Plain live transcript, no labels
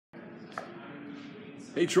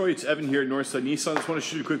Hey Troy, it's Evan here at Northside Nissan. I just want to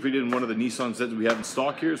shoot a quick video on one of the Nissans that we have in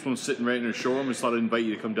stock here. This one's sitting right in our showroom. I just thought I'd invite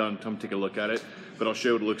you to come down and come take a look at it. But I'll show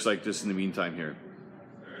you what it looks like just in the meantime here.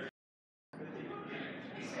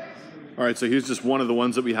 Alright, so here's just one of the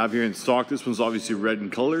ones that we have here in stock. This one's obviously red in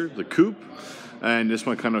color, the Coupe. And this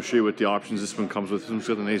one kind of show you what the options this one comes with. This one's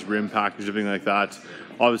got a nice rim package, everything like that.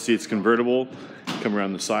 Obviously it's convertible. Come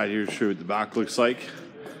around the side here to show you what the back looks like.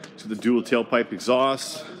 So the dual tailpipe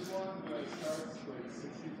exhaust.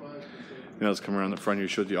 Now let's come around the front here,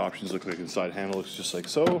 show what the options look like inside. Handle looks just like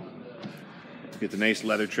so. Get the nice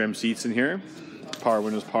leather trim seats in here. Power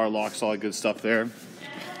windows, power locks, all that good stuff there.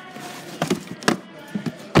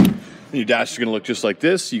 And your dash is going to look just like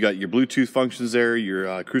this. You got your Bluetooth functions there,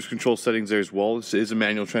 your cruise control settings there as well. This is a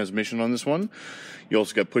manual transmission on this one. You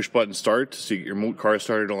also got push button start, so you get your car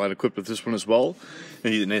started, all that equipped with this one as well.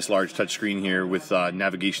 And you get a nice large touchscreen here with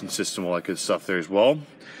navigation system, all that good stuff there as well.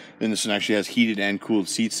 And this one actually has heated and cooled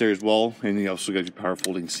seats there as well. And you also got your power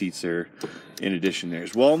folding seats there in addition there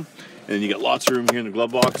as well. And then you got lots of room here in the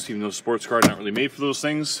glove box, even though the sports car not really made for those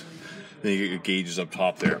things. Then you get your gauges up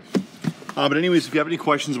top there. But anyways, if you have any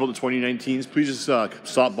questions about the 2019s, please just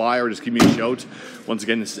stop by or just give me a shout. Once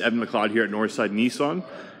again, this is Evan McLeod here at Northside Nissan.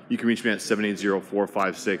 You can reach me at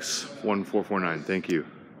 780-456-1449. Thank you.